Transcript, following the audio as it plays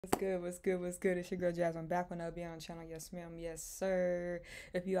What's good? What's good? What's good? It's your girl Jasmine back when I'll be on the channel. Yes, ma'am. Yes, sir.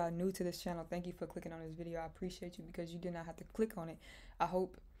 If you are new to this channel, thank you for clicking on this video. I appreciate you because you did not have to click on it. I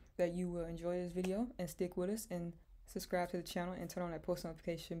hope that you will enjoy this video and stick with us and subscribe to the channel and turn on that post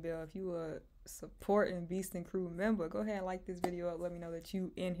notification bell. If you are supporting Beast and Crew member, go ahead and like this video up. Let me know that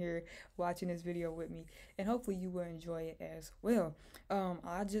you in here watching this video with me, and hopefully you will enjoy it as well.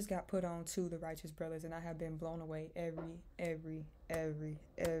 I just got put on to the Righteous Brothers, and I have been blown away every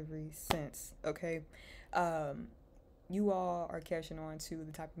since. Okay, you all are catching on to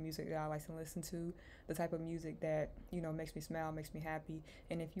the type of music that I like to listen to, the type of music that, makes me smile, makes me happy.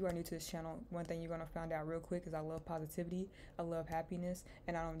 And if you are new to this channel, one thing you're going to find out real quick is I love positivity, I love happiness,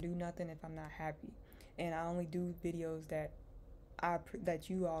 and I don't do nothing if I'm not happy. And I only do videos that that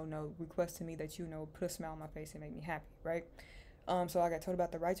you all know, request to me that put a smile on my face and make me happy, right? So I got told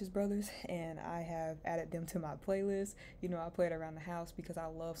about the Righteous Brothers, and I have added them to my playlist. I play it around the house because I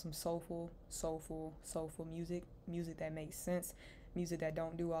love some soulful music that makes sense, music that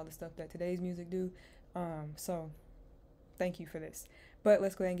don't do all the stuff that today's music do. So thank you for this. But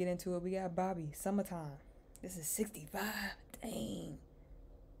let's go ahead and get into it. We got Bobby, Summertime. This is 65. Dang.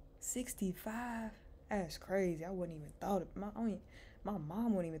 65. That's crazy. I wouldn't even thought of my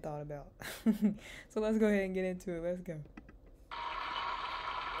mom wouldn't even thought about. So let's go ahead and get into it. Let's go.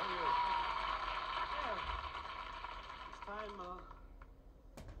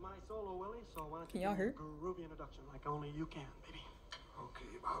 My solo, Willie, so why don't you Can y'all hear? a groovy introduction like only you can, baby. Okay,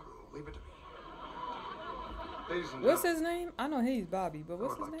 Babu, leave it to me. Ladies and What's gentlemen, his name? I know he's Bobby, but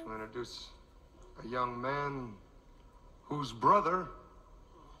what's his I would like name? to introduce a young man whose brother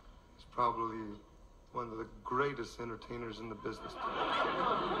is probably one of the greatest entertainers in the business today.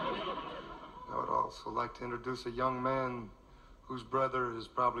 I would also like to introduce a young man whose brother is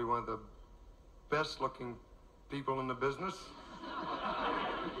probably one of the best looking people in the business.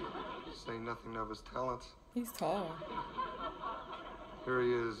 Say nothing of his talents. He's tall. Here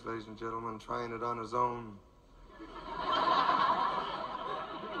he is, ladies and gentlemen, trying it on his own.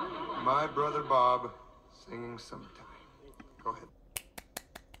 My brother Bob, singing Summertime. Go ahead.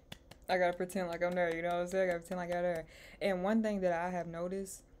 I gotta pretend like I'm there, you know what I'm saying? I gotta pretend like I'm there. And one thing that I have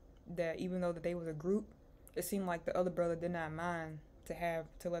noticed, that even though that they was a group, it seemed like the other brother did not mind to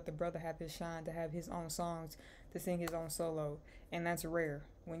let the brother have his shine, to have his own songs, to sing his own solo. And that's rare.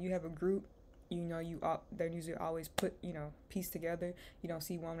 When you have a group, they're usually always put, piece together. You don't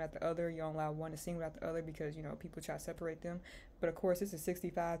see one without the other. You don't allow one to sing without the other because, people try to separate them. But of course, this is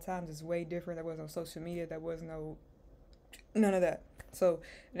 65 times. It's way different. There was no social media. There was none of that. So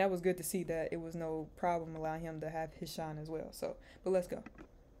that was good to see that it was no problem allowing him to have his shine as well. So, but let's go.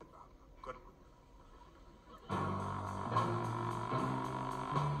 Good.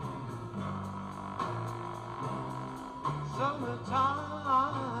 Summertime.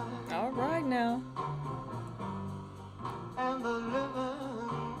 All right now. And the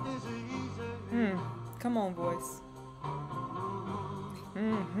living is easy. Come on, voice.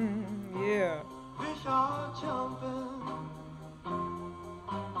 Yeah. Fish are jumping.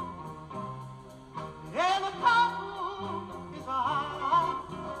 And the cotton is high.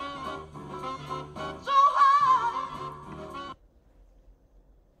 So high.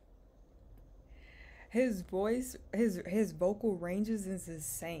 His voice, his vocal ranges is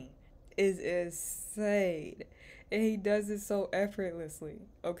insane. Is insane. And he does it so effortlessly,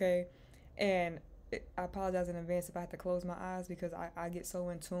 okay? And I apologize in advance if I have to close my eyes because I get so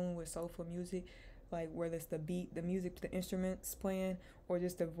in tune with soulful music, like whether it's the beat, the music, the instruments playing, or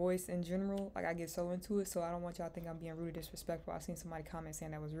just the voice in general. Like I get so into it, so I don't want y'all to think I'm being rude or disrespectful. I seen somebody comment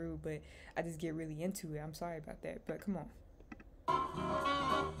saying that was rude, but I just get really into it. I'm sorry about that, but come on. So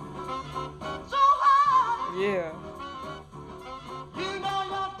high. Yeah. You know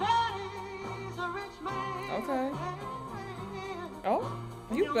your daddy's a rich man. Okay. Oh,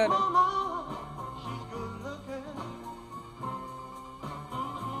 you Your better. mama, she's good looking.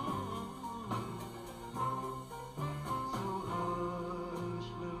 So hush,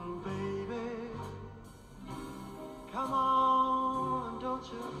 little baby. Come on, don't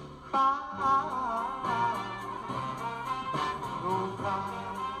you cry. Don't cry.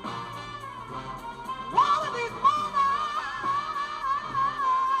 One of these mornings,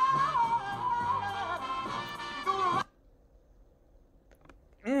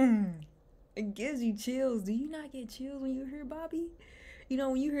 you're gonna It gives you chills. Do you not get chills when you hear Bobby?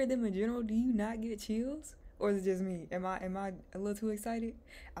 When you hear them in general, do you not get chills? Or is it just me? Am I a little too excited?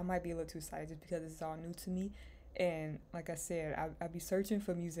 I might be a little too excited just because it's all new to me. And like I said, I be searching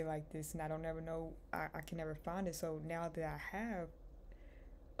for music like this, and I don't ever know, I can never find it. So now that I have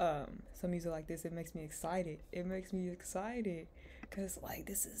some music like this, it makes me excited. Cause like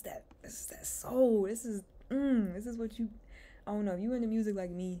this is that soul. This is what you. I don't know. If you into music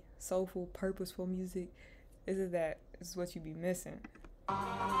like me, soulful, purposeful music, this is what you be missing.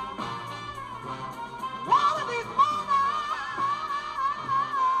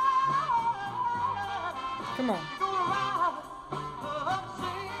 Come on.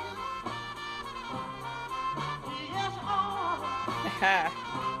 Ha.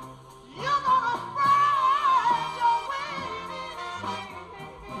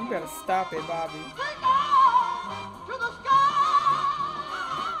 You better stop it, Bobby.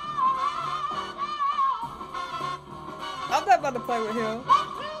 I'm not about to play with him.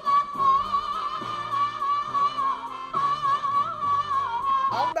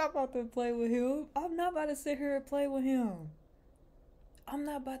 I'm not about to play with him. I'm not about to sit here and play with him. I'm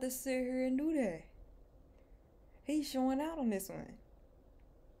not about to sit here and do that. He's showing out on this one.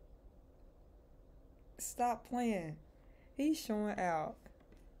 Stop playing. He's showing out.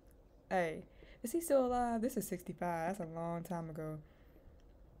 Hey, is he still alive? This is 65. That's a long time ago.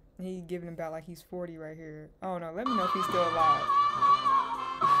 He giving about like he's 40 right here. Oh no, let me know if he's still alive.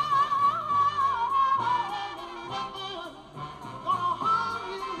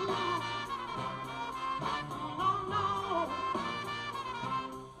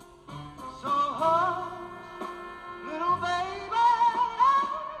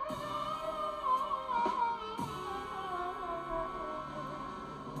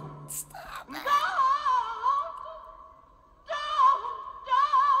 Stop.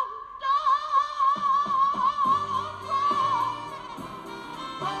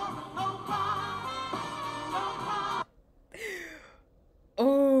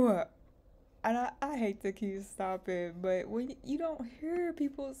 Oh, and I hate to keep stopping, but when you don't hear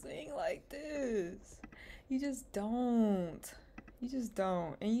people sing like this, you just don't. You just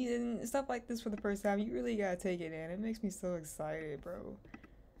don't. And stuff like this for the first time, you really gotta take it in. It makes me so excited, bro.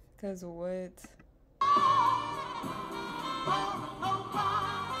 Cause what?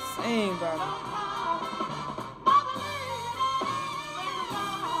 Sing, brother.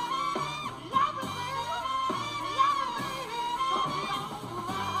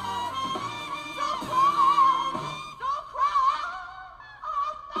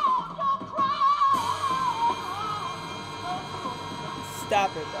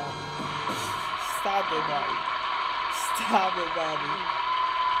 Stop it, Bobby. Stop it, Bobby. Stop it, Bobby.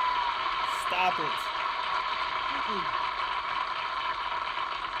 Stop it.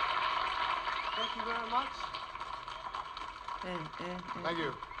 Thank you very much. Thank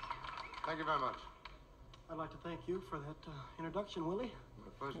you. Thank you very much. I'd like to thank you for that introduction, Willie. My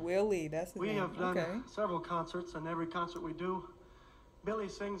pleasure. Willie, that's his We name. have done Okay. several concerts, and every concert we do, Billy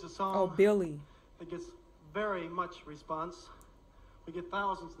sings a song Oh, Billy. that gets very much response. We get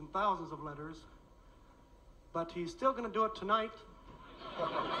thousands and thousands of letters, but he's still going to do it tonight.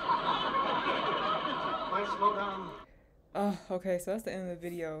 Might slow down. Oh, okay, so that's the end of the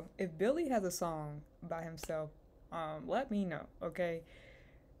video. If Billy has a song by himself, let me know, okay?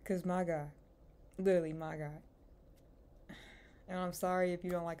 Cause my guy, literally my guy. And I'm sorry if you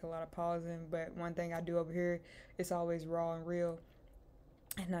don't like a lot of pausing, but one thing I do over here, it's always raw and real,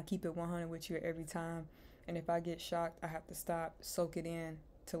 and I keep it 100 with you every time. And if I get shocked, I have to stop, soak it in,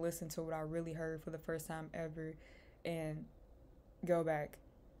 to listen to what I really heard for the first time ever, and go back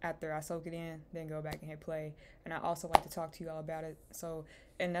after I soak it in, then go back and hit play. And I also like to talk to you all about it. So,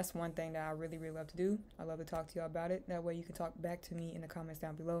 and that's one thing that I really, really love to do. I love to talk to you all about it. That way you can talk back to me in the comments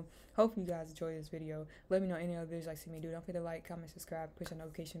down below. Hopefully you guys enjoy this video. Let me know any other videos you'd like to see me do. Don't forget to like, comment, subscribe, push the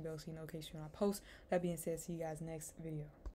notification bell so you know in case when I post. That being said, see you guys next video.